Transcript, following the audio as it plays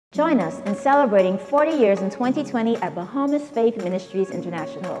Join us in celebrating 40 years in 2020 at Bahamas Faith Ministries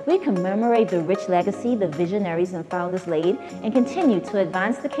International. We commemorate the rich legacy the visionaries and founders laid and continue to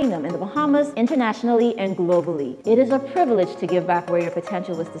advance the kingdom in the Bahamas, internationally and globally. It is a privilege to give back where your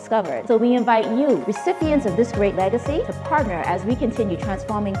potential was discovered. So we invite you, recipients of this great legacy, to partner as we continue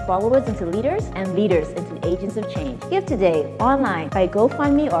transforming followers into leaders and leaders into agents of change. Give today online by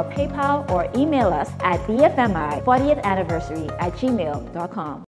GoFundMe or PayPal, or email us at BFMI 40th anniversary@gmail.com.